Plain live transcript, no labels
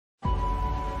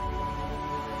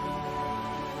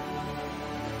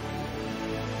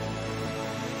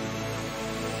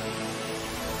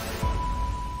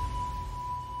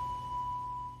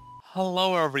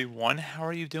Hello everyone, how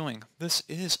are you doing? This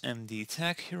is MD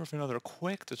Tech here with another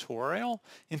quick tutorial.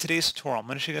 In today's tutorial, I'm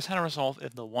going to show you guys how to resolve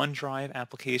if the OneDrive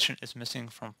application is missing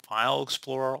from File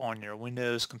Explorer on your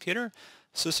Windows computer.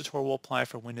 So this tutorial will apply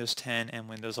for Windows 10 and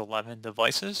Windows 11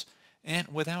 devices. And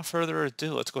without further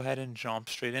ado, let's go ahead and jump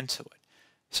straight into it.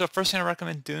 So first thing I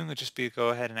recommend doing would just be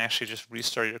go ahead and actually just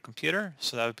restart your computer.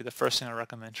 So that would be the first thing I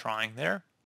recommend trying there.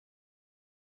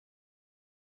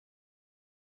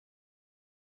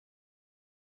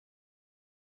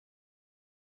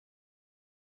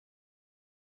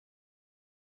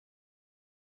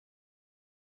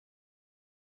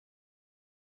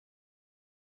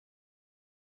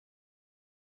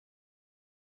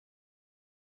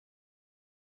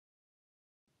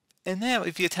 And then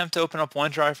if you attempt to open up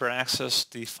OneDrive or access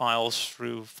the files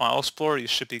through File Explorer, you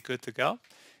should be good to go.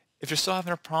 If you're still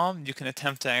having a problem, you can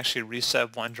attempt to actually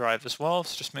reset OneDrive as well.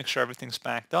 So just make sure everything's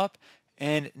backed up.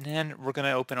 And then we're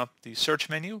going to open up the search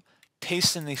menu,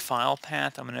 paste in the file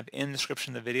path. I'm going to have in the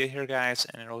description of the video here, guys,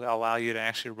 and it'll allow you to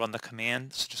actually run the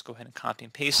command. So just go ahead and copy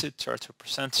and paste it. Starts with a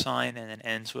percent sign and then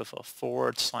ends with a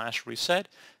 /reset.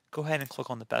 Go ahead and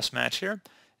click on the best match here.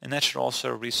 And that should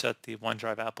also reset the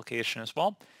OneDrive application as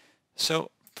well.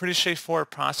 So pretty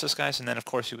straightforward process, guys. And then, of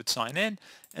course, you would sign in.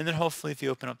 And then hopefully if you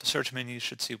open up the search menu, you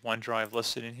should see OneDrive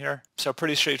listed in here. So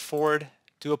pretty straightforward.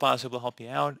 Do hope I was able to help you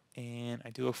out. And I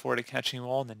do look forward to catching you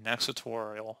all in the next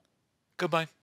tutorial. Goodbye.